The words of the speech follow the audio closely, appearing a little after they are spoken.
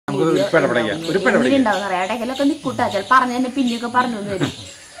ഇടയ്ക്കൊക്കെ നിക്കൂട്ടാ ചിലപ്പോൾ പറഞ്ഞു തന്നെ പിന്നെയൊക്കെ പറഞ്ഞു തരും.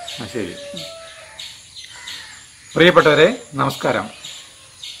 ശരി. പ്രിയപ്പെട്ടവരെ നമസ്കാരം.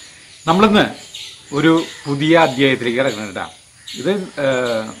 നമ്മളിന്ന് ഒരു പുതിയ അധ്യായത്തിലേക്ക് കിടക്കുന്നുണ്ടാ. ഇത്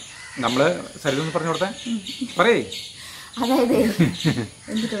നമ്മള് സരിതൊന്ന് പറഞ്ഞു കൊടുത്തേ പറയേ. അതായത്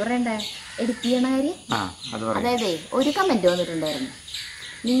എന്നിട്ട് പറയണ്ടേ എഡിറ്റ് ചെയ്യണ കാര്യം. അതായത് ഒരു കമന്റ് വന്നിട്ടുണ്ടായിരുന്നു,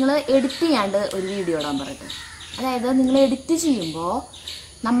 നിങ്ങൾ എഡിറ്റ് ചെയ്യാണ്ട് ഒരു വീഡിയോ ഇടാൻ പറഞ്ഞിട്ട്. അതായത് നിങ്ങൾ എഡിറ്റ് ചെയ്യുമ്പോൾ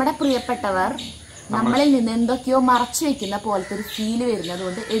നമ്മുടെ പ്രിയപ്പെട്ടവർ നമ്മളിൽ നിന്ന് എന്തൊക്കെയോ മറച്ചു വെക്കുന്ന പോലത്തെ ഒരു ഫീല് വരുന്നത്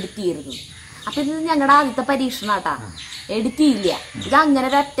കൊണ്ട് എഡിറ്റ് ചെയ്യരുത്. അപ്പൊ ഇത് ഞങ്ങളുടെ ആദ്യത്തെ പരീക്ഷണാട്ടാ, എഡിറ്റ് ചെയ്യില്ല. ഇത് അങ്ങനെ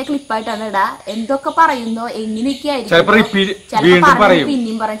ഒരൊറ്റ ക്ലിപ്പായിട്ടാണ് ഇടാ. എന്തൊക്കെ പറയുന്നോ എങ്ങനെയൊക്കെ ആയിരിക്കും, ചിലപ്പോ പറയും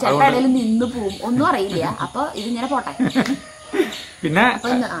പിന്നെയും പറയും, ചിലപ്പോ ഇടയിൽ നിന്ന് പോവും, ഒന്നും അറിയില്ല. അപ്പൊ ഇതിങ്ങനെ പോട്ടെ. പിന്നെ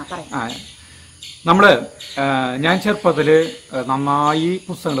നമ്മള് ഞാൻ ചെറുപ്പത്തില് നന്നായി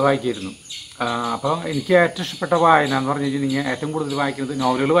പുസ്തകങ്ങൾ വായിക്കായിരുന്നു. അപ്പോൾ എനിക്ക് ഏറ്റവും ഇഷ്ടപ്പെട്ട വായന എന്ന് പറഞ്ഞു കഴിഞ്ഞാൽ ഏറ്റവും കൂടുതൽ വായിക്കുന്നത്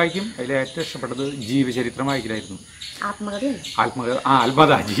നോവലുകൾ വായിക്കും. അതിൽ ഏറ്റവും ഇഷ്ടപ്പെട്ടത് ജീവചരിത്രം വായിക്കലായിരുന്നു.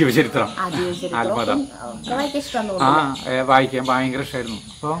 ആത്മകഥ, ജീവചരിത്രം, ആത്മകഥ വായിക്കാൻ ഭയങ്കര ഇഷ്ടമായിരുന്നു.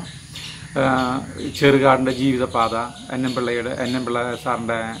 അപ്പോൾ ചെറുകാടിൻ്റെ ജീവിതപാത, എൻ എം പിള്ള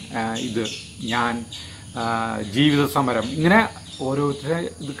സാറിൻ്റെ ഇത്, ഞാൻ, ജീവിത സമരം, ഇങ്ങനെ ഓരോരുത്തരെ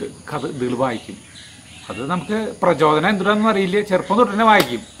ഇതുകൾ വായിക്കും. അത് നമുക്ക് പ്രചോദനം എന്തുകൊണ്ടാണെന്ന് അറിയില്ല, ചെറുപ്പം തൊട്ട് തന്നെ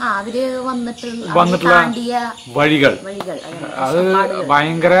വായിക്കും. വന്നിട്ടുള്ള വഴികൾ അത്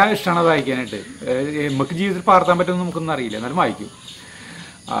ഭയങ്കര ഇഷ്ടമാണ് വായിക്കാനായിട്ട്. നമുക്ക് ജീവിതത്തിൽ പകർത്താൻ പറ്റുമെന്ന് നമുക്കൊന്നും അറിയില്ല, എന്നാലും വായിക്കും.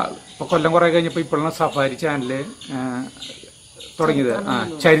 ഇപ്പൊ കൊല്ലം കുറെ കഴിഞ്ഞപ്പോൾ ഇപ്പോഴാണ് സഫാരി ചാനല് തുടങ്ങിയത്.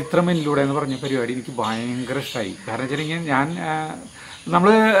 ചരിത്രം എന്നിലൂടെ എന്ന് പറഞ്ഞ പരിപാടി എനിക്ക് ഭയങ്കര ഇഷ്ടമായി. കാരണം വെച്ചിട്ടുണ്ടെങ്കിൽ ഞാൻ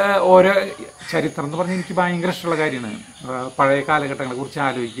നമ്മള് ഓരോ ചരിത്രം എന്ന് പറഞ്ഞാൽ എനിക്ക് ഭയങ്കര ഇഷ്ടമുള്ള കാര്യമാണ്. പഴയ കാലഘട്ടങ്ങളെ കുറിച്ച്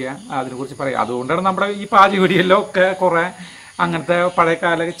ആലോചിക്കുക, അതിനെക്കുറിച്ച് പറയുക. അതുകൊണ്ടാണ് നമ്മുടെ ഈ പാചകവീഡിയെല്ലാം ഒക്കെ കുറെ അങ്ങനത്തെ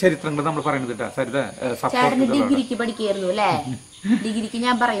പഴയകാല ചരിത്രങ്ങൾ നമ്മൾ പറയുന്നത് കേട്ടോ. സരിത ഡിഗ്രിക്ക് പഠിക്കായിരുന്നു അല്ലേ? ഡിഗ്രിക്ക്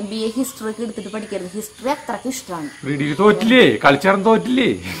ഞാൻ പറയും BA ഹിസ്റ്ററി എടുത്തിട്ട് പഠിക്കായിരുന്നു. ഹിസ്റ്ററി അത്രക്ക് ഇഷ്ടമാണ്. ഡിഗ്രി തോറ്റില്ലേ, കളിച്ചാറും തോറ്റില്ലേ?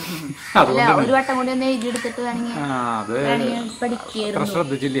 ഒരു വട്ടം കൂടി ഒന്ന് എഴുതി എടുത്തിട്ട് പഠിക്കായിരുന്നു.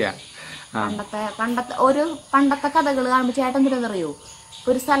 ശ്രദ്ധിച്ചില്ല. പണ്ടത്തെ കഥകൾ കാണുമ്പോൾ ചേട്ടൻ എന്തിനാണെന്നറിയോ,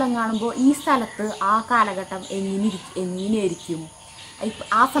 ഒരു സ്ഥലം കാണുമ്പോൾ ഈ സ്ഥലത്ത് ആ കാലഘട്ടം എങ്ങനെയായിരിക്കും,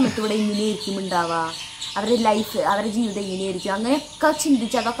 ആ സമയത്ത് ഇവിടെ എങ്ങനെയായിരിക്കും ഉണ്ടാവുക, അവരുടെ ലൈഫ്, അവരുടെ ജീവിതം എങ്ങനെയായിരിക്കും, അങ്ങനെയൊക്കെ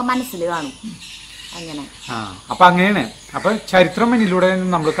ചിന്തിച്ച് അതൊക്കെ മനസ്സിൽ കാണും. അങ്ങനെ അപ്പൊ അങ്ങനെയാണ്. അപ്പൊ ചരിത്രം എന്നിലൂടെ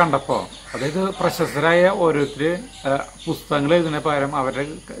നമ്മൾ കണ്ടപ്പോ, അതായത് പ്രശസ്തരായ ഓരോരുത്തര് പുസ്തകങ്ങൾ എഴുതുന്ന പകരം അവരുടെ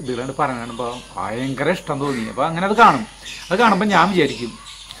ഇതിലാണ് പറയാനുമ്പോ ഭയങ്കര ഇഷ്ടം തോന്നി. അപ്പൊ അങ്ങനെ അത് കാണുമ്പോൾ ഞാൻ വിചാരിക്കും,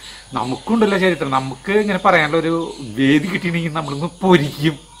 നമുക്കുണ്ടല്ലോ ചരിത്രം, നമുക്ക് ഇങ്ങനെ പറയാനുള്ള ഒരു വേദി കിട്ടിയിട്ടുണ്ടെങ്കിൽ നമ്മളിന്ന്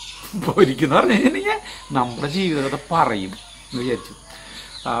പൊരിക്കും എന്ന് പറഞ്ഞു കഴിഞ്ഞിട്ടുണ്ടെങ്കിൽ നമ്മുടെ ജീവിതത്തെ പറയും എന്ന് വിചാരിച്ചു.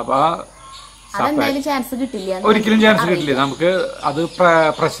 അപ്പൊ ഒരിക്കലും ചാൻസ് കിട്ടില്ല നമുക്ക്. അത്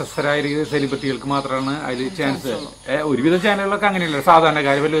പ്രശസ്തരായ സെലിബ്രിറ്റികൾക്ക് മാത്രമാണ് അതിൽ ചാൻസ്. ഒരുവിധ ചാനലുകളൊക്കെ അങ്ങനെയല്ല,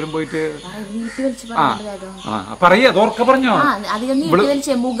 സാധാരണക്കാർ വല്ലവരും പോയിട്ട് പറയാ ഓർക്ക പറഞ്ഞോ,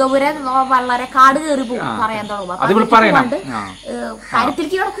 അത് പറയണം.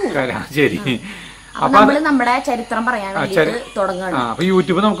 ശരി. നമ്മുടെ ചരിത്രം പറയാൻ അപ്പൊ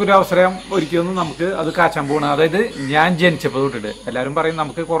യൂട്യൂബ് നമുക്കൊരു അവസരം ഒരിക്കലും നമുക്ക് അത് കാച്ചാൻ പോകണം. അതായത് ഞാൻ ജനിച്ചപ്പോൾ തൊട്ടിട്ട് എല്ലാവരും പറയും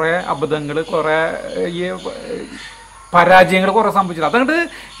നമുക്ക് കുറെ അബദ്ധങ്ങൾ, കുറെ ഈ പരാജയങ്ങൾ കുറെ സംഭവിച്ചത്. അതുകൊണ്ട്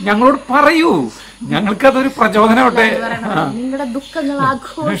ഞങ്ങളോട് പറയൂ, ഞങ്ങൾക്ക് അതൊരു പ്രചോദനമാവട്ടെ. നിങ്ങളുടെ ദുഃഖങ്ങൾ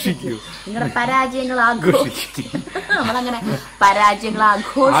ആഘോഷിക്കൂ, നിങ്ങളുടെ പരാജയങ്ങൾ ആഘോഷിക്കൂ. നമ്മളങ്ങനെ പരാജയങ്ങൾ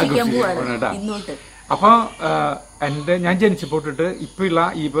ആഘോഷിക്കാൻ പോവാണ് ഇന്നോട്ട്. അപ്പൊ ഞാൻ ജനിച്ചപ്പോട്ടിട്ട്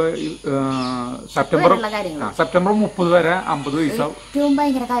ഇപ്പൊ സെപ്റ്റംബർ 30 വരെ 50 വയസ്സാവും. ഏറ്റവും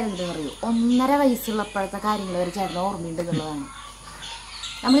ഭയങ്കര കാര്യം എന്താണെന്ന് അറിയൂ, 1.5 വയസ്സുള്ളപ്പോഴത്തെ കാര്യങ്ങൾ വരെ ചേട്ടൻ ഓർമ്മയുണ്ട് എന്നുള്ളതാണ്.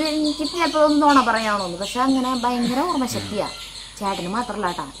 എനിക്ക് ചിലപ്പോൾ ഒന്നും നോണ പറയാണോന്ന്, പക്ഷെ അങ്ങനെ ഭയങ്കര ഓർമ്മശക്തിയാ. ചേട്ടന് മാത്രല്ല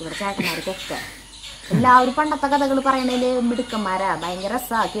കേട്ടാ, ഇവിടെ ചേട്ടന്മാർക്കൊക്കെ എല്ലാവരും പണ്ടത്തെ കഥകൾ പറയണേല് മിടുക്കന്മാരാ, ഭയങ്കര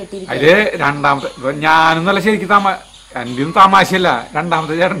രസാ കേട്ടിരിക്കും. അതില് രണ്ടാമത്തെ ഞാനും നല്ല ശരിക്കും എന്റെ ഒന്നും തമാശയല്ല,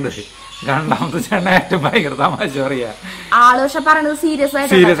 രണ്ടാമത്തെ ചേട്ടനുണ്ട്. രണ്ടാമത്തെ ചേട്ടൻ ഏറ്റവും ഭയങ്കര തമാശ പറയാ. ആള് പക്ഷെ പറയണത് സീരിയസ്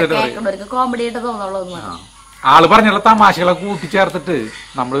ആയിട്ട് കോമഡി ആയിട്ട് തോന്നുള്ളൂ. ആള് പറഞ്ഞുള്ള തമാശകളൊക്കെ കൂട്ടിച്ചേർത്തിട്ട്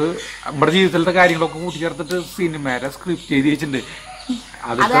നമ്മള് നമ്മുടെ ജീവിതത്തിലത്തെ കാര്യങ്ങളൊക്കെ കൂട്ടിച്ചേർത്തിട്ട് സിനിമയുടെ സ്ക്രിപ്റ്റ് എഴുതി വെച്ചിട്ടുണ്ട്.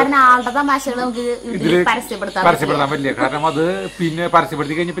 ആളുടെ തമാശകൾ നമുക്ക് പരസ്യപ്പെടുത്താൻ പറ്റില്ല. കാരണം അത് പിന്നെ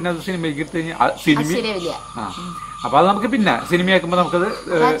പരസ്യപ്പെടുത്തി കഴിഞ്ഞാൽ പിന്നെ അത് സിനിമയ്ക്ക് എടുത്ത് കഴിഞ്ഞാൽ സിനിമ അപ്പൊ അത് നമുക്ക് പിന്നെ സിനിമയാക്കുമ്പോ നമുക്കത്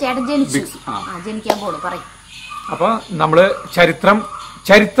ജനിക്കാൻ പോണു പറയും. അപ്പൊ നമ്മള്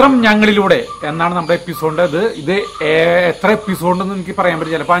ചരിത്രം ഞങ്ങളിലൂടെ എന്നാണ് നമ്മുടെ എപ്പിസോഡ്. ഇത് എത്ര എപ്പിസോഡെന്ന് എനിക്ക് പറയാൻ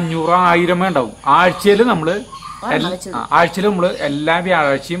പറ്റില്ല, ചിലപ്പോൾ 500-1000 ഉണ്ടാവും. ആഴ്ചയിൽ നമ്മള് എല്ലാ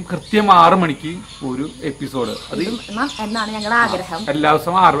വ്യാഴാഴ്ചയും കൃത്യം 6 മണിക്ക് ഒരു എപ്പിസോഡ്. അത് എല്ലാ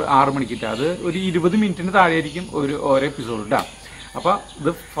ദിവസവും 6 മണിക്കിട്ട് അത് ഒരു 20 മിനിറ്റിന് താഴെ ആയിരിക്കും ഓരോ എപ്പിസോഡ് ഇട്ടാ. അപ്പൊ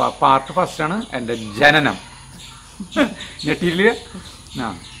ഇത് പാർട്ട് 1 ആണ് എന്റെ ജനനം. ഞെട്ടിയില്ലേ?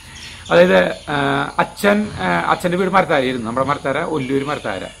 അതായത് അച്ഛന്റെ വീട് മരത്താരായിരുന്നു. നമ്മുടെ മരത്താര ഒല്ലൂര്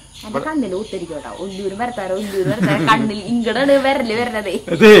മരത്താര. കണ്ണിൽ ഒത്തിരിക്കോട്ടോ, ഒല്ലൂര് മരത്താര ഒല്ലൂര് മരത്താര കണ്ണിൽ ഇങ്ങടാണ് വരല് വരണതേ.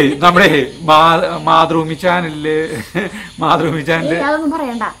 അതെ, നമ്മുടെ മാതൃഭൂമി ചാനലില് അതൊന്നും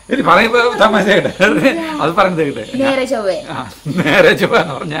പറയണ്ട, തമാശയായിട്ട് അത് പറയുന്നത് കേട്ടെ. നേരെ ചൊവ്വ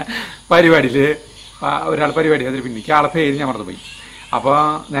എന്ന് പറഞ്ഞ പരിപാടിയില് ഒരാൾ പരിപാടി അതിൽ പിന്നെ ആളെ പേര് ഞാൻ മറന്നുപോയി. അപ്പൊ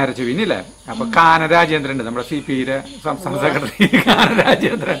നേരെ ചൊവ്വയില്ലേ, അപ്പൊ കാന രാജേന്ദ്രൻ ഉണ്ട്, നമ്മുടെ CPIയുടെ സംസ്ഥാന സെക്രട്ടറി കാന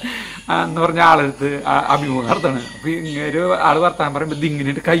രാജേന്ദ്രൻ എന്ന് പറഞ്ഞ ആളെടുത്ത് അഭിമുഖം നടത്താണ്. അപ്പൊ ഇങ്ങനെ ആള് വർത്താനം പറയുമ്പോ ഇത്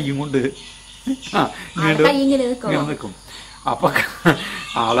ഇങ്ങനെ കയ്യും കൊണ്ട് ഇങ്ങനെ നിൽക്കും. അപ്പൊ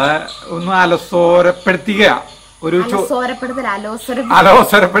ആളെ ഒന്ന് അലസോരപ്പെടുത്തിയ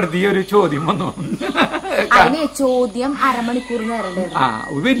അലോസരപ്പെടുത്തിയ ഒരു ചോദ്യം വന്നു. ചോദ്യം അരമണിക്കൂർ നേരം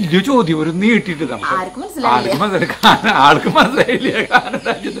വലിയ ചോദ്യം, ഒരു നീട്ടിട്ട് ആൾക്ക് മനസ്സിലായില്ല,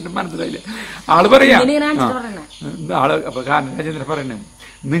 കാനരാജേന്ദ്രൻ മനസ്സിലായില്ല. ആള് പറയാ അപ്പൊ കാനരാജേന്ദ്രൻ പറയണേ,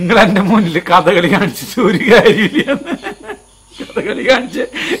 നിങ്ങൾ എന്റെ മുന്നിൽ കഥകളി കാണിച്ചിട്ട് ഒരു കാര്യമില്ലെന്ന്, കഥകളി കാണിച്ച്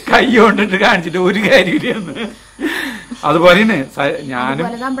കൈ കൊണ്ടിട്ട് കാണിച്ചിട്ട് ഒരു കാര്യമില്ലെന്ന്. അതുപോലെയാണ് ഞാനും.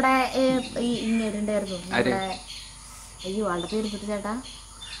 നമ്മുടെ അയ്യോ ആളുടെ പേര് ചേട്ടാ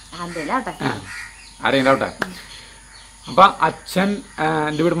ആരെങ്കിലാവട്ടെ. അപ്പൊ അച്ഛൻ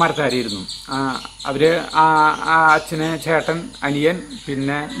എൻ്റെ വീട് മരത്താരായിരുന്നു. അവര് അച്ഛന് ചേട്ടൻ, അനിയൻ,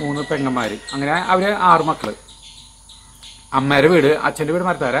 പിന്നെ 3 പെങ്ങന്മാര്, അങ്ങനെ അവര് 6 മക്കള്. അമ്മേരെ വീട്, അച്ഛൻ്റെ വീട്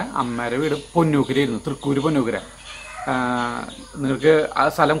മരത്താര, അമ്മേരെ വീട് പൊന്നൂക്കരായിരുന്നു, തൃക്കൂര് പൊന്നൂക്കര. നിങ്ങൾക്ക് ആ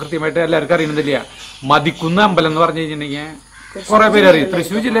സ്ഥലം കൃത്യമായിട്ട് എല്ലാവർക്കും അറിയണമെന്നില്ല. മതിക്കുന്ന് അമ്പലം എന്ന് പറഞ്ഞു കഴിഞ്ഞിട്ടുണ്ടെങ്കിൽ കുറെ പേര് അറിയാം.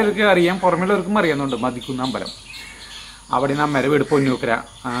 തൃശ്ശൂർ ജില്ലയിലേക്ക് അറിയാം, പുറമേയുള്ളവർക്കും അറിയാവുന്നുണ്ട് മതിക്കുന്ന് അമ്പലം. അവിടെ നിന്ന് അമ്മേരെ വീട് പൊന്നൂക്കര.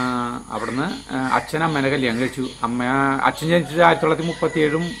 അവിടുന്ന് അച്ഛൻ അമ്മേനെ കല്യാണം കഴിച്ചു. അച്ഛൻ ജനിച്ചത്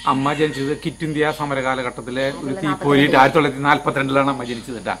 1937, അമ്മ ജനിച്ചത് കിറ്റ് ഇന്ത്യ സമര കാലഘട്ടത്തിലെ ഒരു തീപ്പോരിയിട്ട് 1942 അമ്മ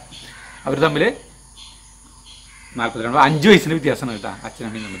ജനിച്ചത് കേട്ടാ. അവർ തമ്മില് 42 5 വയസ്സിന്റെ വ്യത്യാസമാണ് കേട്ടാ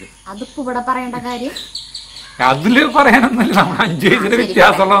അച്ഛനമ്മയും തമ്മില്. അതില് പറയാനൊന്നുമില്ല, നമ്മൾ 5 വയസ്സിന്റെ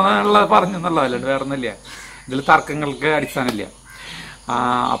വ്യത്യാസമുള്ള പറഞ്ഞെന്നുള്ളതല്ല, വേറെ ഒന്നുമില്ല. ഇതിൽ തർക്കങ്ങൾക്ക് അടിസ്ഥാനമില്ല.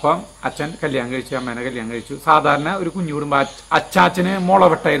 അപ്പം അച്ഛൻ കല്യാണം കഴിച്ചു, അമ്മേനെ കല്യാണം കഴിച്ചു. സാധാരണ ഒരു കുഞ്ഞു കുടുംബം. അച്ചാച്ചന്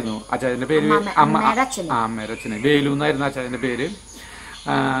മുളവട്ടായിരുന്നു അച്ചാച്ചന്റെ പേര്. അമ്മേടെ അച്ഛന് വേലു എന്നായിരുന്നു അച്ചാച്ചന്റെ പേര്.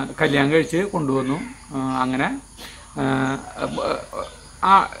 കല്യാണം കഴിച്ച് കൊണ്ടുവന്നു. അങ്ങനെ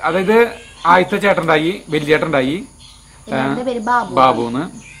അതായത് ആദ്യത്തെ ചേട്ടനുണ്ടായി, വലിയ ചേട്ടനുണ്ടായി ബാബുന്ന്.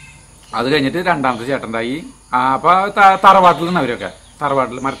 അത് കഴിഞ്ഞിട്ട് രണ്ടാമത്തെ ചേട്ടനുണ്ടായി. അപ്പൊ തറവാട്ടിൽ നിന്ന് അവരൊക്കെ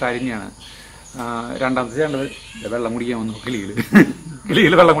തറവാട്ടിൽ മരത്താരിഞ്ഞാണ്. രണ്ടാമത്തെ ചേട്ടൻ വെള്ളം കുടിക്കാൻ വന്നു,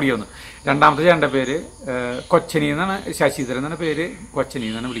 കിളിയിൽ വെള്ളം കുടിക്കാൻ വന്നു. രണ്ടാമത്തെ ചേട്ടൻ്റെ പേര് കൊച്ചനി എന്നാണ്, ശശിധരൻ എന്നാണ് പേര്, കൊച്ചനി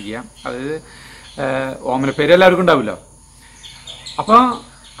എന്നാണ് വിളിക്കുക. അതായത് ഓമനപ്പേര് എല്ലാവർക്കും ഉണ്ടാവില്ലോ. അപ്പൊ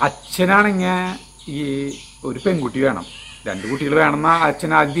അച്ഛനാണെങ്കിൽ ഈ ഒരു പെൺകുട്ടി വേണം, 2 കുട്ടികൾ വേണമെന്നാ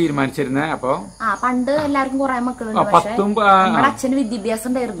അച്ഛൻ ആദ്യം തീരുമാനിച്ചിരുന്നേ. അപ്പൊ പണ്ട് എല്ലാവർക്കും കുറെ മക്കളുണ്ട്. 10ഉം അച്ഛന് വിദ്യാഭ്യാസം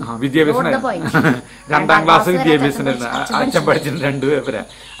ഉണ്ടായിരുന്നു, 2ാം ക്ലാസ് വിദ്യാഭ്യാസം ഉണ്ടായിരുന്നു. അച്ഛൻ പഠിച്ചിരുന്നു 2 പേരെ.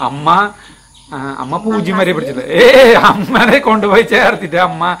 അമ്മ 0 വരെ പഠിച്ചില്ല. അമ്മനെ കൊണ്ടുപോയി ചേർത്തിട്ട്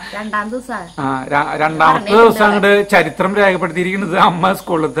അമ്മ രണ്ടാമത്തെ ദിവസം അങ്ങോട്ട് ചരിത്രം രേഖപ്പെടുത്തിയിരിക്കുന്നത് അമ്മ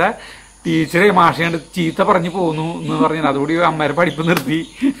സ്കൂളിലത്തെ ടീച്ചറെ മാഷയോട് ചീത്ത പറഞ്ഞു പോന്നു എന്ന് പറഞ്ഞാൽ അതുകൂടി അമ്മേരെ പഠിപ്പ് നിർത്തി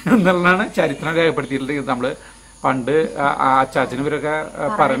എന്നുള്ളതാണ് ചരിത്രം രേഖപ്പെടുത്തിയിട്ടുള്ളത്. നമ്മള് പണ്ട് അച്ചാച്ചനും ഇവരൊക്കെ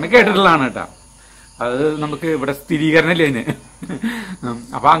പറയുന്നത് കേട്ടിട്ടുള്ളതാണ് കേട്ടാ. അത് നമുക്ക് ഇവിടെ സ്ഥിരീകരണം ഇല്ല അതിന്.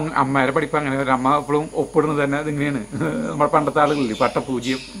 അപ്പൊ അമ്മേരെ പഠിപ്പ് അങ്ങനെ. അമ്മ എപ്പോഴും ഒപ്പിടുന്നത് തന്നെ അതിങ്ങനെയാണ്. നമ്മുടെ പണ്ടത്തെ ആളുകളില്ലേ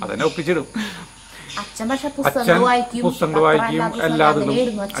പട്ടപൂജ്യം, അതന്നെ ഒപ്പിച്ചിടും. അച്ഛൻ പുസ്തകങ്ങൾ വായിക്കും, എല്ലാത്തിലും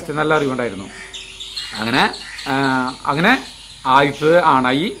അച്ഛൻ നല്ല അറിവുണ്ടായിരുന്നു. അങ്ങനെ ആദ്യത്തത്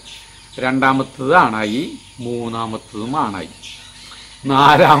ആണായി, രണ്ടാമത്തത് ആണായി, മൂന്നാമത്തതും ആണായി,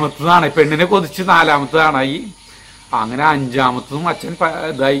 നാലാമത്തതാണ് പെണ്ണിനെ കൊതിച്ച് 4ാമത്തത് ആണായി. അങ്ങനെ 5ാമത്തതും അച്ഛൻ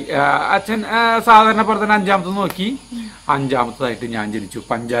ഇതായി. അച്ഛൻ സാധാരണ പോലെ തന്നെ 5ാമത്തത് നോക്കി. 5ാമത്തതായിട്ട് ഞാൻ ജനിച്ചു,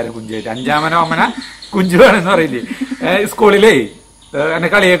 പഞ്ചാര കുഞ്ചായിട്ട്. 5ാമനോ അമ്മന കുഞ്ചുവാണെന്ന് പറയില്ലേ സ്കൂളിലേ, എന്നെ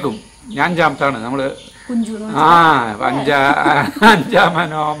കളിയേക്കും. ഞാൻ 5ാമത്താണ് നമ്മള്.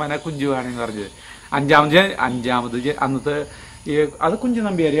 5ാമനോ അമ്മന കുഞ്ചുവാണെന്ന് പറഞ്ഞത്. 5ാമത് അന്നത്തെ അത് കുഞ്ചു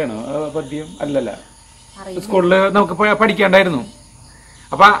നമ്പ്യാരിയാണോ പദ്യം? അല്ലല്ല, സ്കൂളില് നമുക്ക് പഠിക്കേണ്ടായിരുന്നു.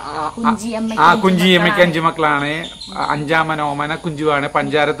 അപ്പൊ കുഞ്ചിയമ്മയ്ക്ക് 5 മക്കളാണ്. 5ാമനോമന കുഞ്ചുവാണ്,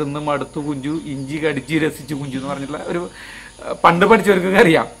 പഞ്ചാര തിന്ന് മടുത്തു കുഞ്ചു, ഇഞ്ചി കടിച്ച് രസിച്ചു കുഞ്ചു എന്ന് പറഞ്ഞിട്ടുള്ള ഒരു പണ്ട് പഠിച്ചവർക്കൊക്കെ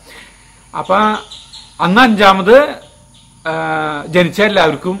അറിയാം. അപ്പൊ അന്ന് 5ാമത് ജനിച്ച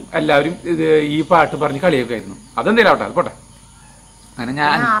എല്ലാവരും ഈ പാട്ട് പറഞ്ഞ് കളിയൊക്കെ ആയിരുന്നു. അതെന്തേലും ആവട്ടെ, അത് പോട്ടെ. അങ്ങനെ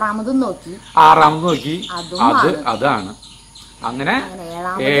ഞാൻ 6ാമത് നോക്കി, അതാണ്. അങ്ങനെ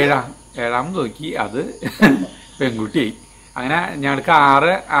 7ാമത് നോക്കി, അത് പെൺകുട്ടിയായി. അങ്ങനെ ഞങ്ങൾക്ക്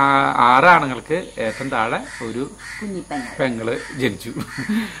 6 ആണുങ്ങൾക്ക് ഏറ്റവും താഴെ ഒരു പെങ്ങള് ജനിച്ചു.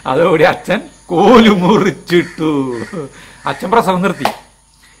 അതോടെ അച്ഛൻ കോലു മുറിച്ചിട്ടു. അച്ഛൻ പ്രസവം നിർത്തി.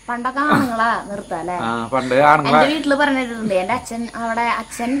 പണ്ടൊക്കെ ആണുങ്ങളാ നിർത്തല്ലേ? പണ്ട് എന്റെ വീട്ടില് പറഞ്ഞിട്ടുണ്ട്. എന്റെ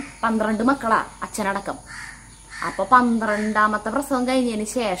അച്ഛൻ 12 മക്കളാ, അച്ഛനടക്കം. അപ്പൊ 12ാമത്തെ പ്രസവം കഴിഞ്ഞതിന്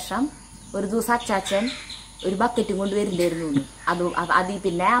ശേഷം ഒരു ദിവസം അച്ചാച്ചൻ ഒരു ബക്കറ്റും കൊണ്ട് വരുന്നുണ്ടായിരുന്നു. അത്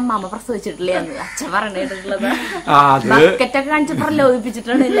പിന്നെ അമ്മാമ്മ പ്രസവിച്ചിട്ടില്ലേ എന്ന് അച്ഛൻ പറഞ്ഞിട്ടുള്ളത്. ബക്കറ്റൊക്കെ കാണിച്ച്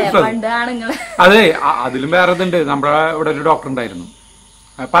പ്രലോഭിപ്പിച്ചിട്ടാണല്ലേ പണ്ട് ആണുങ്ങള്. അതെ, അതിലും വേറെ ഇതുണ്ട്. നമ്മുടെ ഇവിടെ ഒരു ഡോക്ടർ ഉണ്ടായിരുന്നു,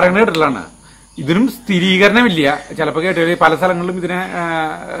 പറയുന്നത് കേട്ടിട്ടുള്ളതാണ്. ഇതിനും സ്ഥിരീകരണമില്ല. ചിലപ്പോൾ കേട്ടില്ല, പല സ്ഥലങ്ങളിലും ഇതിനെ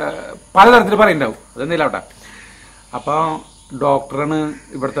പലതരത്തിൽ പറയുന്നുണ്ടാവും. അതെന്തെങ്കിലും ആവട്ടെ. അപ്പൊ ഡോക്ടറാണ്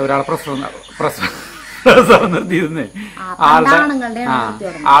ഇവിടുത്തെ ഒരാളെ പ്രസവം നിർത്തിയിരുന്നേ.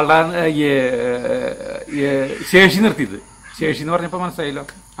 ആളുടെ ശേഷി നിർത്തിയത്. ശേഷി എന്ന് പറഞ്ഞപ്പോ മനസ്സിലായല്ലോ.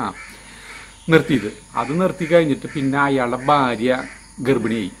 നിർത്തിയത്. അത് നിർത്തി കഴിഞ്ഞിട്ട് പിന്നെ അയാളുടെ ഭാര്യ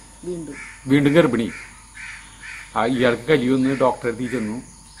ഗർഭിണിയായി, വീണ്ടും ഗർഭിണി. ഇയാൾക്ക് കഴിയുമെന്ന് ഡോക്ടറെ എത്തി ചെന്നു.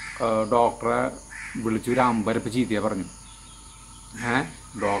 ഡോക്ടറെ വിളിച്ചു ഒരു അമ്പരപ്പ് ചീത്തയാ പറഞ്ഞു.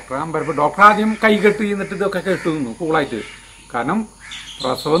 ഡോക്ടറെ അമ്പരപ്പ്. ഡോക്ടർ ആദ്യം കൈ കെട്ടി എന്നിട്ട് ഇതൊക്കെ കെട്ടു നിന്നു കൂളായിട്ട്. കാരണം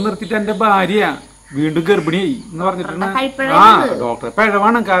പ്രസവം നിർത്തിയിട്ട് എന്റെ ഭാര്യ വീണ്ടും ഗർഭിണിയായി എന്ന് പറഞ്ഞിട്ടാണ്. ഡോക്ടറെ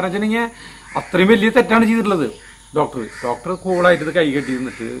പിഴവാണ്. കാരണം വെച്ചിട്ടുണ്ടെങ്കിൽ അത്രയും വലിയ തെറ്റാണ് ചെയ്തിട്ടുള്ളത്. ഡോക്ടർ കൂളായിട്ട് ഇത് കൈ കെട്ടി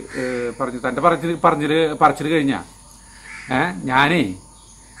നിന്നിട്ട് പറഞ്ഞു, തന്റെ പറച്ചിൽ കഴിഞ്ഞാ ഞാനേ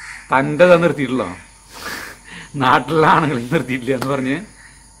തന്റെ നിർത്തിയിട്ടല്ലോ, നാട്ടിലുള്ള ആണുങ്ങളെ നിർത്തിയിട്ടില്ല എന്ന് പറഞ്ഞ്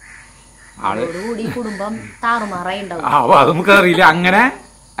ആള് കുടുംബം താറുമാറായിണ്ടാവും. അത് നമുക്കറിയില്ല.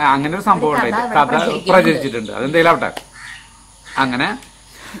 അങ്ങനെ ഒരു സംഭവം ഉണ്ടായിട്ട് കഥ പ്രചരിച്ചിട്ടുണ്ട്. അതെന്തെങ്കിലും ആവട്ടെ. അങ്ങനെ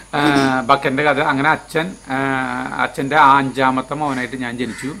ബക്കന്റെ കഥ. അങ്ങനെ അച്ഛന്റെ 5ാമത്തെ മോനായിട്ട് ഞാൻ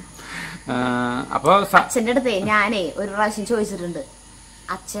ജനിച്ചു. അപ്പൊ അച്ഛന്റെ അടുത്ത് ഞാനേ ഒരു പ്രാവശ്യം ചോദിച്ചിട്ടുണ്ട്.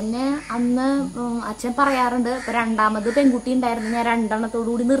 അച്ഛനെ അന്ന് അച്ഛൻ പറയാറുണ്ട്, ഇപ്പൊ 2ാമത് പെൺകുട്ടി ഉണ്ടായിരുന്നു, ഞാൻ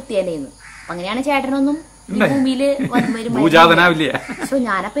 2എണ്ണത്തോടുകൂടി നിർത്തിയേനേന്ന്. അപ്പൊ അങ്ങനെയാണ് ചേട്ടനൊന്നും ഭൂമിയില് ഭൂജാതനാവില്ല. പക്ഷെ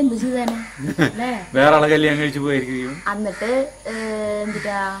ഞാനപ്പൊ എന്ത് ചെയ്തേനെ? വേറെ ആളെ കല്യാണം കഴിച്ചു പോയിരിക്കും. എന്നിട്ട്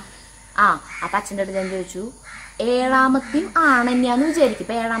എന്തിട്ടാ അപ്പൊ അച്ഛൻ്റെ അടുത്ത് ഞാൻ ചോദിച്ചു, 7ാമത്തെയും ആണെന്നെയാന്ന് വിചാരിക്കും.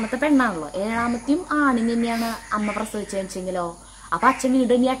 ഇപ്പൊ 7ാമത്തെ പെണ്ണാണല്ലോ, 7ാമത്തെയും ആണിനെന്നെയാണ് അമ്മ പ്രസവിച്ചെന്ന് വെച്ചെങ്കിലോ? അപ്പൊ അച്ഛൻ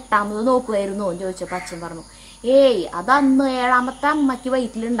വീണ്ടും ഇനി 8ാമത് നോക്കുമായിരുന്നോ എന്ന് ചോദിച്ചപ്പോ അച്ഛൻ പറഞ്ഞു, അതന്ന് 7ാമത്തെ അമ്മയ്ക്ക്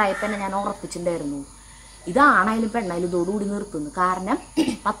വയറ്റിലുണ്ടായപ്പോ തന്നെ ഞാൻ ഉറപ്പിച്ചിട്ടുണ്ടായിരുന്നു, ഇതാണായാലും പെണ്ണായാലും ഇതോടുകൂടി നിർത്തുന്നു. കാരണം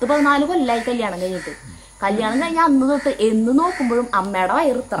 10-14 കൊല്ലായി കല്യാണം കഴിഞ്ഞിട്ട്. കല്യാണം കഴിഞ്ഞ അന്ന് തൊട്ട് എന്ന് നോക്കുമ്പോഴും അമ്മയുടെ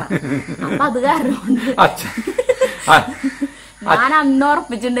വയറിത്ര. അപ്പൊ അത് കാരണം കൊണ്ട് ഞാൻ അന്ന്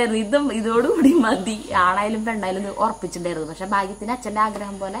ഉറപ്പിച്ചിട്ടുണ്ടായിരുന്നു, ഇതോടുകൂടി മതി, ആണായാലും പെണ്ണായാലും ഉറപ്പിച്ചിട്ടുണ്ടായിരുന്നു. പക്ഷെ ഭാഗ്യത്തിന് അച്ഛന്റെ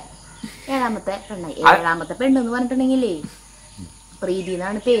ആഗ്രഹം പോലെ 7ാമത്തെ പെണ്ണായി. 7ാമത്തെ പെണ്ണെന്ന് പറഞ്ഞിട്ടുണ്ടെങ്കിലേ പ്രീതി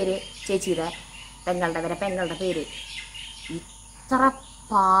എന്നാണ് പേര്, ചേച്ചിയുടെ പെങ്ങളുടെ പേര്. ഇത്ര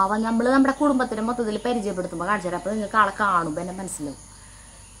പാവം. നമ്മുടെ കുടുംബത്തിന്റെ മൊത്തത്തിൽ പരിചയപ്പെടുത്തുമ്പോ കാണിച്ചു. അപ്പൊ നിങ്ങൾക്ക് ആളെ കാണുമ്പോ എന്നെ മനസ്സിലാവും.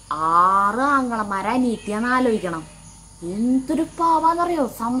 6 ആങ്ങളമാരെ അനിയത്തിയാന്ന് ആലോചിക്കണം. എന്തൊരു പാവാന്നറിയോ?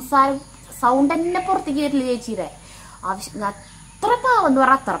 സംസാരം സൗണ്ട് തന്നെ പുറത്തേക്ക് വരില്ല ചേച്ചിയുടെ. അത്ര പാവം എന്ന്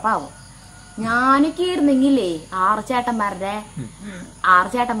പറഞ്ഞാൽ അത്ര പാവം. ഞാനൊക്കെ ഇരുന്നെങ്കിലേ 6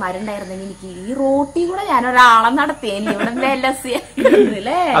 ചേട്ടന്മാരുണ്ടായിരുന്നെങ്കിൽ എനിക്ക് ഈ റോട്ടി കൂടെ ഞാൻ ഒരാളെ നടത്തിയല്ലേ ഇവിടെ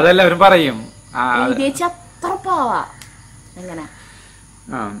അതെല്ലാവരും പറയും. ചേച്ചി അത്ര പാവാ. എങ്ങനെ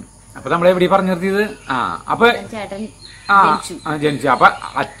അപ്പൊ നമ്മളെവിടെ പറഞ്ഞു നിർത്തിയത്? അപ്പൊ ചേട്ടൻ ജനിച്ചു. അപ്പൊ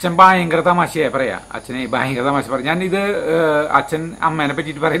അച്ഛൻ ഭയങ്കര തമാശയാ പറയാ. അച്ഛനെ ഭയങ്കര തമാശ പറയാം. ഞാൻ ഇത് അച്ഛൻ അമ്മേനെ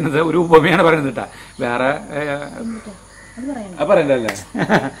പറ്റിട്ട് പറയുന്നത് ഒരു ഉപമയാണ് പറയുന്നത് കേട്ടാ. വേറെ പറയണ്ടല്ലേ?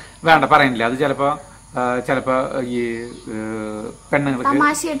 വേണ്ട, പറയുന്നില്ല. അത് ചിലപ്പോ ഈ പെണ്ണുങ്ങൾക്ക്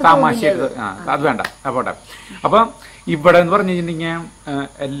തമാശയായിട്ട് അത് വേണ്ട. പോട്ടെ. അപ്പൊ ഇവിടെ എന്ന് പറഞ്ഞു കഴിഞ്ഞിട്ടുണ്ടെങ്കിൽ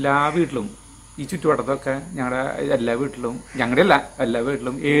എല്ലാ വീട്ടിലും ഈ ചുറ്റുവട്ടത്തൊക്കെ ഞങ്ങളുടെ എല്ലാ വീട്ടിലും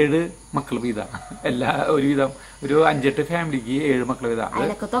 7 മക്കൾ വീതം. ഒരുവിധം ഒരു 5-8 ഫാമിലിക്ക് 7 മക്കൾ വീതം.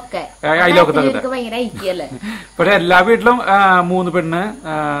 പക്ഷെ എല്ലാ വീട്ടിലും 3 പെണ്ണ്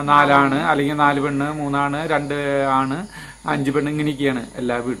 4 ആണ്, അല്ലെങ്കിൽ 4 പെണ്ണ് 3 ആണ്, 2 ആണ്, 5 പെണ്ണ്, ഇങ്ങനെയൊക്കെയാണ്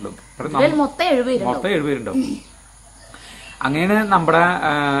എല്ലാ വീട്ടിലും. മൊത്തം 7 പേരുണ്ടാവും. അങ്ങനെയാണ് നമ്മുടെ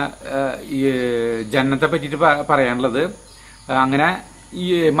ഈ ജനനത്തെ പറ്റിയിട്ട് പറയാനുള്ളത്. അങ്ങനെ ഈ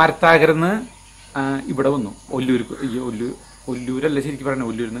മരത്താകർന്ന് ഇവിടെ വന്നു. ഒല്ലൂരല്ല ശരിക്കും പറഞ്ഞത്.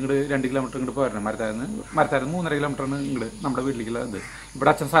 ഒല്ലൂരിൽ നിന്ന് ഇങ്ങോട്ട് 2 കിലോമീറ്റർ ഇങ്ങോട്ട് പോരണം. മരത്താകർന്ന് 3.5 കിലോമീറ്ററാണ് ഇങ്ങോട്ട് നമ്മുടെ വീട്ടിലേക്കുള്ള ഇത്. ഇവിടെ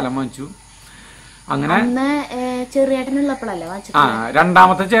അച്ഛൻ സ്ഥലം വാങ്ങിച്ചു. അങ്ങനെ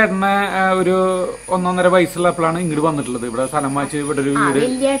രണ്ടാമത്തെ ചേട്ടന് ഒരു 1.5 വയസ്സുള്ളപ്പോഴാണ് ഇങ്ങോട്ട് വന്നിട്ടുള്ളത്. ഇവിടെ സ്ഥലം വാങ്ങിച്ച് ഇവിടെ ഒരു വീട്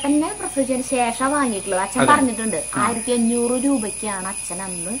ശേഷം വാങ്ങിയിട്ടുള്ളത്. അച്ഛൻ പറഞ്ഞിട്ടുണ്ട് 1500 രൂപയ്ക്കാണ് അച്ഛൻ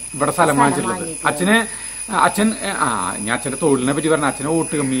അന്ന് ഇവിടെ സ്ഥലം വാങ്ങിച്ചിട്ടുള്ളത്. അച്ഛൻ ഞാൻ അച്ഛന്റെ തൊഴിലിനെ പറ്റി പറഞ്ഞ, അച്ഛന്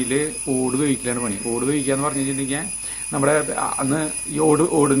ഓട്ട് കമ്മിയില് ഓട് വേവിക്കലാണ് പണി. ഓട് വേവിക്കുക എന്ന് പറഞ്ഞു കഴിഞ്ഞിട്ടുണ്ടെങ്കിൽ നമ്മുടെ അന്ന് ഈ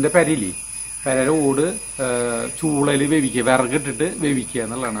ഓടിന്റെ പെരയില്ലേ, പെരയുടെ ഓട് ചൂളയിൽ വേവിക്കുക, വിറകിട്ടിട്ട് വേവിക്കുക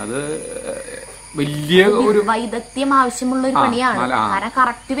എന്നുള്ളതാണ്. അത് വലിയ ഒരു വൈദഗ്ധ്യം ആവശ്യമുള്ള ഒരു പണിയാണ്. കാരണം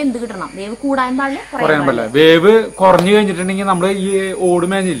കറക്റ്റ് വെന്ത് കിട്ടണം, വേവ് കൂടാൻ പാടില്ല, പറയാൻ പാടില്ല. വേവ് കുറഞ്ഞു കഴിഞ്ഞിട്ടുണ്ടെങ്കിൽ നമ്മള് ഈ ഓട്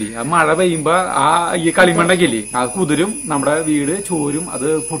മേഞ്ഞില്ലേ, അത് മഴ പെയ്യുമ്പോ ആ ഈ കളിമണ്ണൊക്കെ അത് കുതിരും, നമ്മുടെ വീട് ചോരും, അത്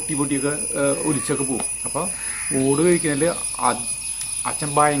പൊട്ടിയൊക്കെ ഒലിച്ചൊക്കെ പോകും. അപ്പൊ ഓട് കഴിക്കുന്നതില് അച്ഛൻ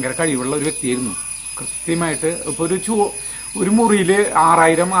ഭയങ്കര കഴിവുള്ള ഒരു വ്യക്തിയായിരുന്നു. കൃത്യമായിട്ട് ഇപ്പൊ ഒരു മുറിയില്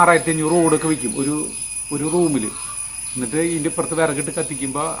 6000-6500 ഓടൊക്കെ വെക്കും ഒരു റൂമില്. എന്നിട്ട് ഇതിന്റെ ഇപ്പുറത്ത് വിറകിട്ട്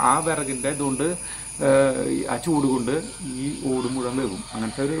കത്തിക്കുമ്പോൾ ആ വിറകിന്റെ ഇതുകൊണ്ട് ആ ചൂട് കൊണ്ട് ഈ ഓട് മുഴുവൻ വേകും.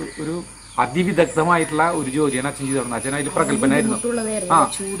 അങ്ങനത്തെ ഒരു അതിവിദഗ്ധമായിട്ടുള്ള ഒരു ജോലിയാണ് അച്ഛൻ ചെയ്തു. അച്ഛൻ അതിൽ പ്രഗത്ഭനായിരുന്നു.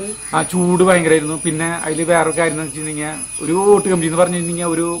 ചൂട് ഭയങ്കരമായിരുന്നു. പിന്നെ അതിൽ വേറെ കാര്യം എന്ന് വെച്ചിട്ടുണ്ടെങ്കിൽ ഒരു ഓട്ട് കമ്പനി എന്ന് പറഞ്ഞു കഴിഞ്ഞാൽ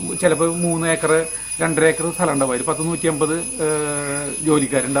ഒരു ചിലപ്പോൾ 3 ഏക്കർ 2.5 ഏക്കർ സ്ഥലം ഉണ്ടാവും. അതിൽ 150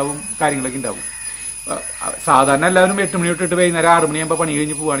 ജോലിക്കാരുണ്ടാവും, കാര്യങ്ങളൊക്കെ ഉണ്ടാവും. സാധാരണ എല്ലാവരും 8 മണി തൊട്ടിട്ട് വൈകുന്നേരം 6 മണിയാകുമ്പോൾ പണി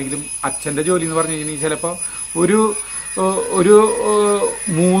കഴിഞ്ഞ് പോവുകയാണെങ്കിലും അച്ഛന്റെ ജോലി എന്ന് പറഞ്ഞു കഴിഞ്ഞാൽ ചിലപ്പോൾ ഒരു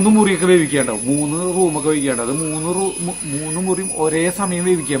 3 മുറിയൊക്കെ വേവിക്കാണ്ടാവും, 3 റൂമൊക്കെ വേവിക്കാണ്ടാവും. അത് 3 മുറിയും ഒരേ സമയം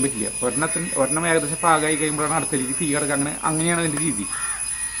വേവിക്കാൻ പറ്റില്ല. ഒരെണ്ണം ഏകദേശം പാകമായി കഴിയുമ്പോഴാണ് അടുത്തേക്ക് തീ കിടക്കുക. അങ്ങനെയാണ് അതിന്റെ രീതി.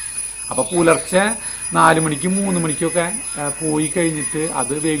 അപ്പൊ പുലർച്ചെ 4 മണിക്കും 3 മണിക്കൊക്കെ പോയി കഴിഞ്ഞിട്ട്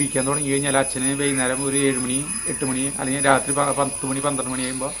അത് വേവിക്കാൻ തുടങ്ങി കഴിഞ്ഞാൽ അച്ഛന് വൈകുന്നേരം ഒരു 7 മണി 8 മണി അല്ലെങ്കിൽ രാത്രി 10 മണി 12 മണി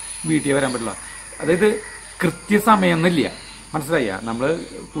ആകുമ്പോൾ വീട്ടിൽ വരാൻ പറ്റില്ല. അതായത് കൃത്യസമയം എന്നില്ല, മനസ്സിലായ? നമ്മള്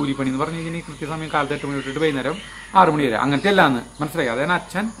കൂലിപ്പണി എന്ന് പറഞ്ഞു കഴിഞ്ഞാൽ കൃത്യസമയം കാലത്ത് 8 മണി തൊട്ടിട്ട് വൈകുന്നേരം 6 മണി വരെ, അങ്ങനത്തെ അല്ലാന്ന് മനസ്സിലായി. അതായത്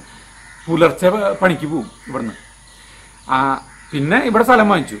അച്ഛൻ പുലർച്ചെ പണിക്ക് പോവും ഇവിടുന്ന്. പിന്നെ ഇവിടെ സ്ഥലം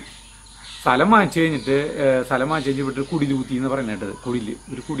വാങ്ങിച്ചു കഴിഞ്ഞിട്ട് ഇവിടെ കുടിലൂത്തി എന്ന് പറയുന്നത്.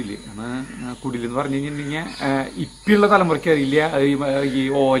 കുടിലെന്ന് പറഞ്ഞു കഴിഞ്ഞിട്ടുണ്ടെങ്കിൽ ഇപ്പിയുള്ള തലമുറയ്ക്ക് അറിയില്ല. ഈ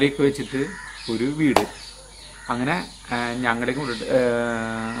ഓലയൊക്കെ വെച്ചിട്ട് ഒരു വീട്. അങ്ങനെ ഞങ്ങളെ കൊണ്ടിട്ട്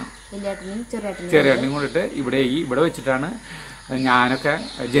ചെറിയേട്ടനെയും കൊണ്ടിട്ട് ഇവിടെ വെച്ചിട്ടാണ് ഞാനൊക്കെ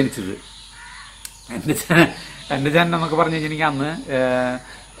ജനിച്ചത്. എന്റെ ജനനം എന്നൊക്കെ പറഞ്ഞു കഴിഞ്ഞിട്ടുണ്ടെങ്കിൽ അന്ന്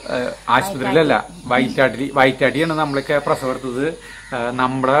ആശുപത്രിയിലല്ല, വൈറ്റാട്ടിയാണ് നമ്മളൊക്കെ പ്രസവം എടുത്തത്.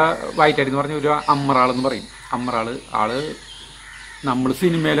 നമ്മുടെ വൈറ്റാട്ടി എന്ന് പറഞ്ഞ ഒരു അമ്മറാളെന്ന് പറയും. ആള് നമ്മൾ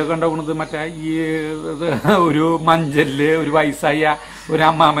സിനിമയിലൊക്കെ ഉണ്ടാവുന്നത് മറ്റേ ഈ ഒരു മഞ്ചലില് ഒരു വയസ്സായ ഒരു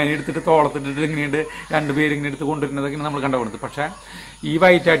അമ്മാമനെ എടുത്തിട്ട് തോളത്തിട്ടിട്ട് ഇങ്ങനെയുണ്ട് 2 പേരിങ്ങനെ എടുത്ത് കൊണ്ടുവരുന്നതൊക്കെയാണ് നമ്മൾ കണ്ടുപോകുന്നത്. പക്ഷെ ഈ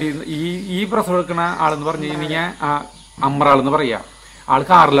വൈറ്റാട്ടി ഈ പ്രസവം എടുക്കുന്ന ആളെന്ന് പറഞ്ഞു കഴിഞ്ഞാൽ അമ്മറാളെന്ന് പറയാ. ആള്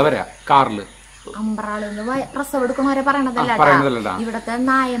കാറില് ഇവിടത്തെ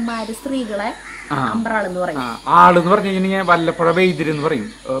നായന്മാര് സ്ത്രീകളെ ആളെന്ന് പറഞ്ഞു കഴിഞ്ഞാൽ വല്ലപ്പുഴ വൈദ്യരെന്ന് പറയും.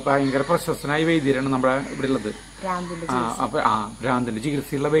 ഭയങ്കര പ്രശസ്തനായ വൈദ്യരാണ് നമ്മുടെ ഇവിടെ ഉള്ളത്. ഭ്രാന്തിന്റെ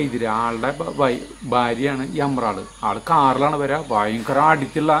ചികിത്സയുള്ള വൈദ്യര്. ആളുടെ ഭാര്യയാണ് ഈ അമ്രാള്. ആള് കാറിലാണ് വരാ. ഭയങ്കര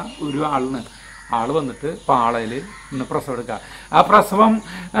അടിച്ചുള്ള ഒരു ആള് വന്നിട്ട് പാളയില് ഇന്ന് പ്രസവം എടുക്കുക. ആ പ്രസവം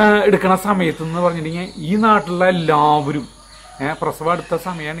എടുക്കണ സമയത്ത് എന്ന് പറഞ്ഞിട്ടുണ്ടെങ്കിൽ ഈ നാട്ടിലുള്ള എല്ലാവരും പ്രസവം എടുത്ത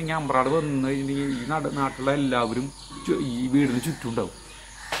സമയമാണ് ഇങ്ങനെ അമ്രാട് വന്ന് കഴിഞ്ഞിട്ടുണ്ടെങ്കിൽ ഈ നാട്ടിലുള്ള എല്ലാവരും ഈ വീടിന് ചുറ്റും ഉണ്ടാവും.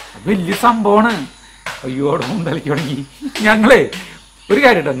 വലിയ സംഭവമാണ്. അയ്യോടെ മുണ്ടലിക്ക് തുടങ്ങി. ഞങ്ങളെ ഒരു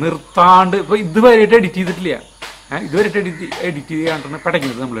കാര്യമായിട്ട് നിർത്താണ്ട് ഇപ്പൊ ഇതുവരെയായിട്ട് എഡിറ്റ് ചെയ്തിട്ടില്ല. ഇതുവരെയായിട്ട് എഡിറ്റ് ചെയ്യാണ്ടാണ്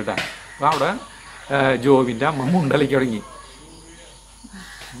പടയ്ക്കുന്നത് നമ്മളിട്ടാ. അപ്പൊ അവിടെ ജോബിന്റെ അമ്മ മുണ്ടലിക്ക് തുടങ്ങി.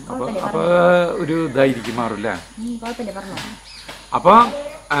 അപ്പൊ ഒരു ഇതായിരിക്കും മാറില്ല. അപ്പൊ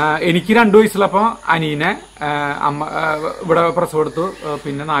എനിക്ക് 2 വയസ്സുള്ളപ്പോ അനീനെ അമ്മ ഇവിടെ പ്രസവം എടുത്തു.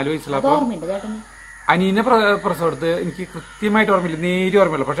 പിന്നെ 4 വയസ്സുള്ളപ്പോ അനീനെ പ്രസവം എടുത്ത് എനിക്ക് കൃത്യമായിട്ട് ഓർമ്മയില്ല, നേരി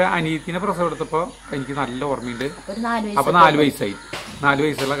ഓർമ്മയില്ല. പക്ഷെ അനീത്തിനെ പ്രസവം എടുത്തപ്പോ എനിക്ക് നല്ല ഓർമ്മയുണ്ട്. അപ്പൊ 4 വയസ്സായി. 4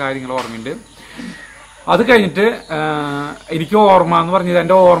 വയസ്സുള്ള കാര്യങ്ങൾ ഓർമ്മയുണ്ട്. അത് കഴിഞ്ഞിട്ട് എനിക്ക് ഓർമ്മ എന്ന് പറഞ്ഞത്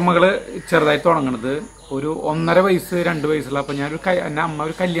എന്റെ ഓർമ്മകള് ചെറുതായി തുടങ്ങണത് ഒരു 1.5 വയസ്സ് 2 വയസ്സുള്ളപ്പോ എന്നെ അമ്മ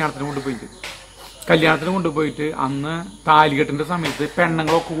ഒരു കല്യാണത്തിന് കൊണ്ടുപോയിട്ട് അന്ന് താലികെട്ടിന്റെ സമയത്ത്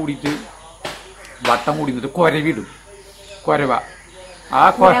പെണ്ണുങ്ങളൊക്കെ കൂടിയിട്ട് വട്ടം കൂടി നിന്നിട്ട് കൊരവിടും.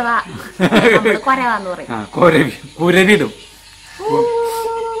 കുരവിടും.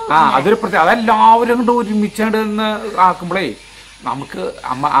 അതൊരു പ്രത്യേക. അതെല്ലാവരും കൊണ്ട് ഒരുമിച്ചാണ്ട് ആക്കുമ്പോഴേ നമുക്ക്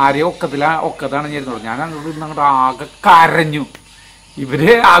അമ്മ ആരെയും ഒക്കതാണ് ഞാൻ അങ്ങോട്ട് ആകെ കരഞ്ഞു.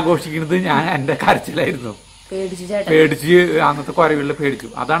 ഇവര് ആഘോഷിക്കുന്നത് ഞാൻ എന്റെ കരച്ചിലായിരുന്നു. പേടിച്ച് അന്നത്തെ കൊരവികളിൽ പേടിച്ചു.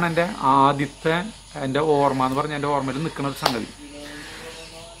 അതാണ് എന്റെ ഓർമ്മ എന്ന് പറഞ്ഞ എന്റെ ഓർമ്മയിൽ നിൽക്കുന്ന ഒരു സംഗതി.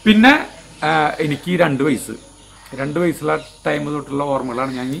 പിന്നെ എനിക്ക് 2 വയസ്സുള്ള ടൈം തൊട്ടുള്ള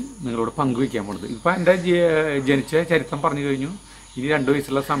ഓർമ്മകളാണ് ഞാൻ നിങ്ങളോട് പങ്കുവെക്കാൻ പോകുന്നത്. ഇപ്പൊ എന്റെ ജനിച്ച ചരിത്രം പറഞ്ഞു കഴിഞ്ഞു. ഇനി 2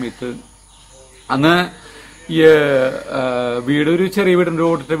 വയസ്സുള്ള സമയത്ത് അന്ന് ഈ വീട് ഒരു ചെറിയ വീടുണ്ട്,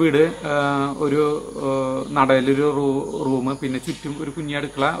 ഓടിട്ട വീട്. ഒരു നടയിലൊരു റൂം, പിന്നെ ചുറ്റും ഒരു കുഞ്ഞി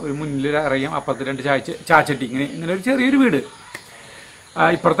അടുക്കള, ഒരു മുന്നിൽ അറിയാം, അപ്പുറത്ത് 2 ചാച്ചട്ടി, ഇങ്ങനെ ഒരു ചെറിയൊരു വീട്.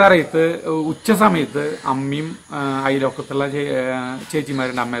 ഇപ്പുറത്തെ അറിയത്ത് ഉച്ച സമയത്ത് അമ്മയും അയലൊക്കത്തുള്ള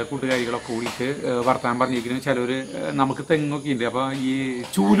ചേച്ചിമാരുണ്ട്, അമ്മയുടെ കൂട്ടുകാരികളൊക്കെ കൂടിയിട്ട് വർത്താനം പറഞ്ഞിരിക്കുന്നു. ചിലവര് നമുക്ക് തെങ്ങൊക്കെ ഉണ്ട്. അപ്പൊ ഈ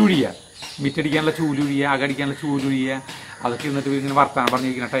ചൂലുഴിയ, മിറ്റടിക്കാനുള്ള ചൂലുഴിയ, അകടിക്കാനുള്ള ചൂലുഴിയ, അതൊക്കെ ഇരുന്നിട്ട് ഇങ്ങനെ വർത്താനം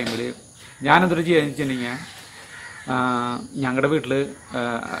പറഞ്ഞിരിക്കുന്ന ടൈമില് ഞാനെന്തൊരു ചെയ്യാന്ന് വെച്ചിട്ടുണ്ടെങ്കിൽ ഞങ്ങളുടെ വീട്ടിൽ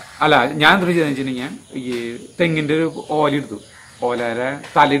അല്ല ഞാൻ എന്തൊരു ചെയ്തെന്ന് വെച്ചിട്ടുണ്ടെങ്കിൽ ഈ തെങ്ങിൻ്റെ ഒരു ഓല എടുത്തു, ഓലയുടെ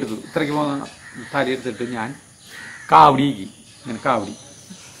തലയെടുത്തു, ഇത്രയ്ക്ക് പോകുന്ന തലയെടുത്തിട്ട് ഞാൻ കാവടി ആക്കി. ഇങ്ങനെ കാവടി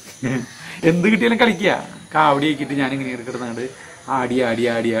എന്ത് കിട്ടിയാലും കളിക്കുക. കാവടി ആക്കിയിട്ട് ഞാനിങ്ങനെ കിടന്നുകൊണ്ട് ആടി ആടി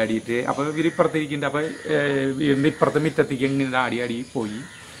ആടി ആടിയിട്ട് അപ്പോൾ ഇവർ ഇപ്പുറത്തിരിക്കുന്നുണ്ട്. അപ്പോൾ വീടിൻ്റെ ഇപ്പുറത്തെ മുറ്റത്തേക്ക് ഇങ്ങനെ ആടി ആടി പോയി.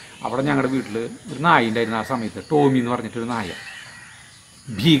 അവിടെ ഞങ്ങളുടെ വീട്ടിൽ ഒരു നായ ഉണ്ടായിരുന്നു ആ സമയത്ത്, ടോമി എന്ന് പറഞ്ഞിട്ടൊരു നായ.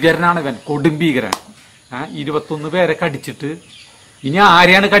 ഭീകരനാണ് ഇവൻ, കൊടും ഭീകരൻ. 21 പേരെ കടിച്ചിട്ട് ഇനി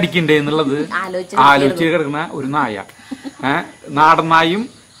ആരെയാണ് കടിക്കണ്ടേ എന്നുള്ളത് ആലോചിച്ച് കിടക്കുന്ന ഒരു നായ. നാടൻ നായും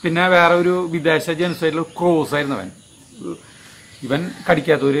പിന്നെ വേറെ ഒരു വിദേശ ജനസായിട്ടുള്ള ക്രോസ് ആയിരുന്നു അവൻ. ഇവൻ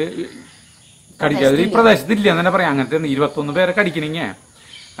കടിക്കാത്തൊരു ഈ പ്രദേശത്തില്ല എന്ന് തന്നെ പറയാം. അങ്ങനത്തെ 21 പേരെ കടിക്കണമെങ്കിൽ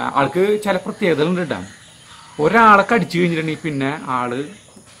ആൾക്ക് ചില പ്രത്യേകതകളുണ്ട് കേട്ടോ. ഒരാളെ കടിച്ചു കഴിഞ്ഞിട്ടുണ്ടെങ്കിൽ പിന്നെ ആള്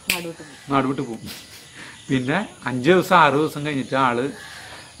നാടുവിട്ട് പോകും. പിന്നെ 5 ദിവസം 6 ദിവസം കഴിഞ്ഞിട്ട് ആള്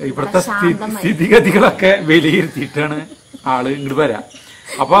ഇവിടുത്തെ സ്ഥിതിഗതികളൊക്കെ വിലയിരുത്തിയിട്ടാണ് ആള് ഇങ്ങോട്ട് വരാം.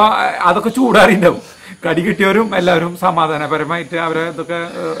 അപ്പൊ അതൊക്കെ ചൂടാറിണ്ടാവും. കടി കിട്ടിയവരും എല്ലാവരും സമാധാനപരമായിട്ട് അവരെ ഇതൊക്കെ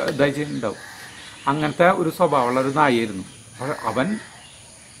ഇതായിട്ടുണ്ടാവും. അങ്ങനത്തെ ഒരു സ്വഭാവമുള്ള ഒരു നായായിരുന്നു. അവൻ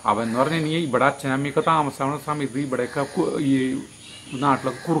എന്ന് പറഞ്ഞാൽ ഇനി ഇവിടെ അച്ഛനമ്മയൊക്കെ താമസമുള്ള സമയത്ത് ഇവിടെയൊക്കെ ഈ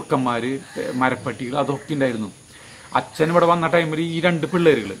നാട്ടിലൊക്കെ കുറുക്കന്മാര്, മരപ്പട്ടികൾ അതൊക്കെ ഉണ്ടായിരുന്നു. അച്ഛൻ ഇവിടെ വന്ന ടൈമിൽ ഈ 2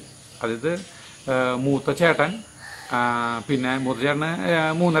 പിള്ളേരുകൾ, അതായത് മൂത്ത ചേട്ടൻ, പിന്നെ മൂത്ത ചേട്ടന്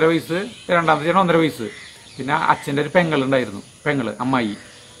 3.5 വയസ്സ്, രണ്ടാമത്തെ ചേട്ടൻ 1.5 വയസ്സ്, പിന്നെ അച്ഛൻ്റെ ഒരു പെങ്ങളുണ്ടായിരുന്നു, അമ്മായി,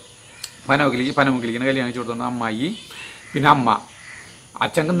 പനമുക്കിലിങ്ങനെ കല്യാണം കഴിച്ചു കൊടുത്തോണ്ട് അമ്മായി, പിന്നെ അമ്മ.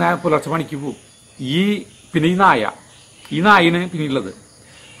 അച്ഛൻ പുലർച്ചെ പണിക്ക് പോവും. പിന്നെ ഈ നായിന് പിന്നെയുള്ളത്.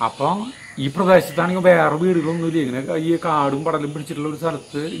 അപ്പോൾ ഈ പ്രദേശത്താണെങ്കിൽ വേറെ വീടുകളൊന്നുമില്ല. ഇങ്ങനെ ഈ കാടും പടലും പിടിച്ചിട്ടുള്ള ഒരു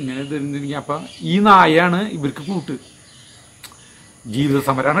സ്ഥലത്ത് ഇങ്ങനെ ഇതിരുന്നിരിക്കുക. അപ്പം ഈ നായാണ് ഇവർക്ക് കൂട്ട്. ജീവിത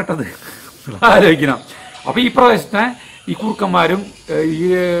സമരമാണ് ഇട്ടത്, ആലോചിക്കണം. അപ്പൊ ഈ പ്രദേശത്തെ ഈ കുറുക്കന്മാരും ഈ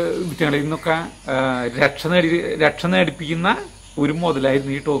വിറ്റങ്ങളിൽ നിന്നൊക്കെ രക്ഷ നേടിപ്പിക്കുന്ന ഒരു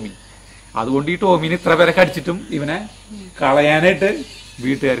മുതലായിരുന്നു ഈ ടോമി. അതുകൊണ്ട് ഈ ടോമിനെ ഇത്ര പേരെ കടിച്ചിട്ടും ഇവനെ കളയാനായിട്ട്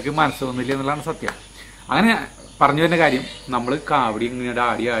വീട്ടുകാർക്ക് മനസ്സ് വന്നില്ല എന്നുള്ളതാണ് സത്യം. അങ്ങനെ പറഞ്ഞു വരുന്ന കാര്യം, നമ്മൾ കാവടി ഇങ്ങനെ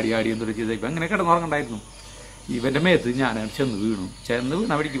ആടി ആടി ആടി എന്തൊരു ചെയ്ത ഇപ്പം അങ്ങനെ കിടന്നുറങ്ങണ്ടായിരുന്നു. ഇവന്റെ മേത്ത് ഞാൻ ചെന്ന്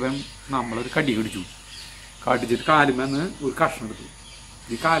വീണ വഴിക്ക് ഇവൻ നമ്മളൊരു കടി കടിച്ചു. കടിച്ചിട്ട് കാലുമെന്ന് ഒരു കഷ്ണം എടുത്തു.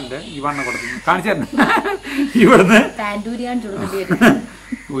 ഈ കാലിന്റെ ഈ വണ്ണക്കുടത്തിൽ കാണിച്ചായിരുന്നു. ഇവിടുന്ന്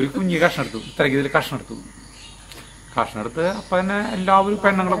ഒരു കുഞ്ഞി കഷ്ണം എടുത്തു, ഇത്രയ്ക്ക് ഇതിൽ കഷ്ണം എടുത്ത് അപ്പൊ തന്നെ എല്ലാവരും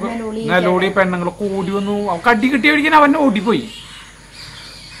പെണ്ണുങ്ങളൊക്കെ നിലോടി പെണ്ണുങ്ങളൊക്കെ ഓടി വന്നു. കടി കിട്ടിയ പിടിക്കാൻ അവൻ ഓടിപ്പോയി.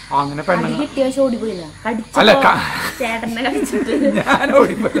 അങ്ങനെ പെണ്ണുങ്ങൾ അല്ല ഞാൻ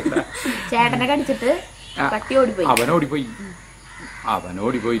ഓടിപ്പോയില്ല, അവൻ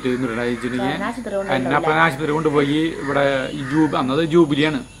ഓടിപ്പോയിട്ട് എന്നെ അപ്പൻ ആശുപത്രി കൊണ്ടുപോയി. ഇവിടെ അന്നത്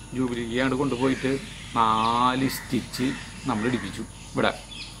ജൂബിലിക്കാണ്ട് കൊണ്ടുപോയിട്ട് 4 സ്റ്റിച്ച് നമ്മൾ ഇടിപ്പിച്ചു. ഇവിടെ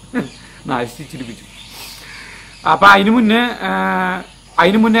 4 സ്റ്റിച്ച് ഇടിപ്പിച്ചു. അപ്പൊ അതിനു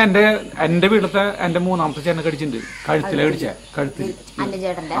മുന്നേ എന്റെ വീട്ടിലത്തെ എന്റെ 3ാമത്തെ ചേട്ടനെ കടിച്ചിട്ടുണ്ട്. കഴുത്തിലെ കഴുത്തിൽ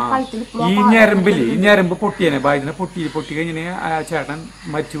ഈ ഞരമ്പ് പൊട്ടിയേനെ. ബാധ്യനെ പൊട്ടി കഴിഞ്ഞാൽ ചേട്ടൻ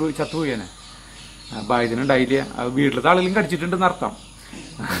ചത്തുപോയേനെ. ബാധ്യന ഉണ്ടായില്ല. വീട്ടിലത്തെ ആളുകളും കടിച്ചിട്ടുണ്ടെന്ന് അർത്ഥം.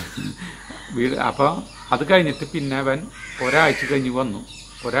 അപ്പൊ അത് കഴിഞ്ഞിട്ട് പിന്നെ അവൻ ഒരാഴ്ച കഴിഞ്ഞ് വന്നു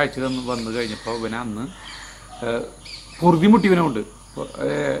കഴിഞ്ഞപ്പോ അവന് അന്ന് കുറുതിമുട്ടിവനുണ്ട്,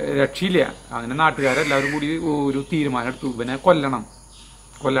 രക്ഷയില്ല. അങ്ങനെ നാട്ടുകാരെല്ലാവരും കൂടി ഒരു തീരുമാനം എടുത്തു, ഇവനെ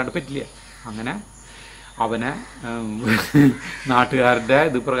കൊല്ലാണ്ട് പറ്റില്ല. അങ്ങനെ അവനെ നാട്ടുകാരുടെ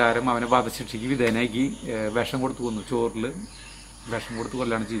ഇത് പ്രകാരം അവനെ വധശിക്ഷയ്ക്ക് വിധേയനാക്കി വിഷം കൊടുത്തു കൊന്നു. ചോറിൽ വിഷം കൊടുത്ത്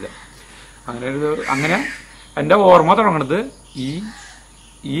കൊല്ലാണ് ചെയ്തത്. അങ്ങനെ എന്റെ ഓർമ്മ തുടങ്ങണത് ഈ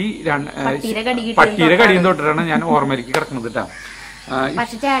പട്ടിയുടെ കടിയും തൊട്ടിട്ടാണ് ഞാൻ ഓർമ്മയിലേക്ക് കിടക്കുന്നത് കേട്ടാ.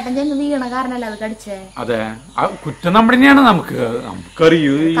 അതെ, ആ കുറ്റം നമ്മുടെ തന്നെയാണ്.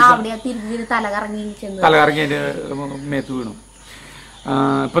 നമുക്കറിയൂ, തലകറങ്ങി അതിന്റെ മേത്ത് വീണു.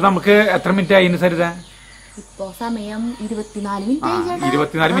 ഇപ്പൊ നമുക്ക് എത്ര മിനിറ്റ് ആയി സരിത? ഇപ്പൊ സമയം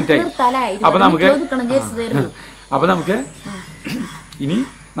 24 മിനിറ്റ് ആയി. അപ്പൊ നമുക്ക് ഇനി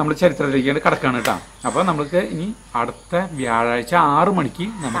നമ്മൾ ചരിത്രത്തിലേക്ക് കടക്കാണ് കേട്ടോ. അപ്പൊ നമുക്ക് ഇനി അടുത്ത വ്യാഴാഴ്ച 6 മണിക്ക്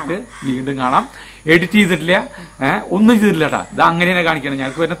നമുക്ക് വീണ്ടും കാണാം. എഡിറ്റ് ചെയ്തിട്ടില്ല, ഒന്നും ചെയ്തിട്ടില്ല കേട്ടാ. ഇത് അങ്ങനെ തന്നെ കാണിക്കണം.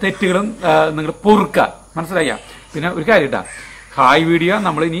 ഞങ്ങൾക്ക് വരുന്ന തെറ്റുകളും നിങ്ങൾ പൊറുക്കുക, മനസ്സിലായ. പിന്നെ ഒരു കാര്യം കേട്ടാ, ഹായ് വീഡിയോ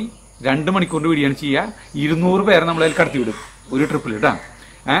നമ്മൾ ഇനി 2 മണിക്കൂറിന്റെ വീഡിയോ ആണ് ചെയ്യുക. 200 പേരെ നമ്മളതിൽ കടത്തിവിടും ഒരു ട്രിപ്പിൽ കേട്ടാ.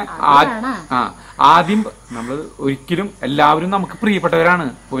 ആദ്യം നമ്മൾ ഒരിക്കലും എല്ലാവരും നമുക്ക് പ്രിയപ്പെട്ടവരാണ്.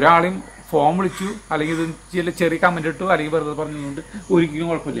 ഒരാളെയും ഫോം വിളിച്ചു അല്ലെങ്കിൽ ഇത് ചെറിയ കമന്റ് ഇട്ടു അല്ലെങ്കിൽ വെറുതെ പറഞ്ഞുകൊണ്ട് ഒരിക്കലും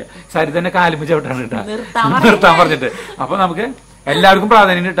കുഴപ്പമില്ല. സരിതന്നെ കാലുമ്പ് ചവിട്ടാണ് കേട്ടാ, നിർത്താൻ പറഞ്ഞിട്ട്. അപ്പൊ നമുക്ക് എല്ലാവർക്കും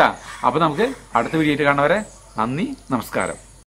പ്രാധാന്യം കിട്ടാ. അപ്പൊ നമുക്ക് അടുത്ത വീഡിയോ ആയിട്ട് കാണുന്നവരെ നന്ദി, നമസ്കാരം.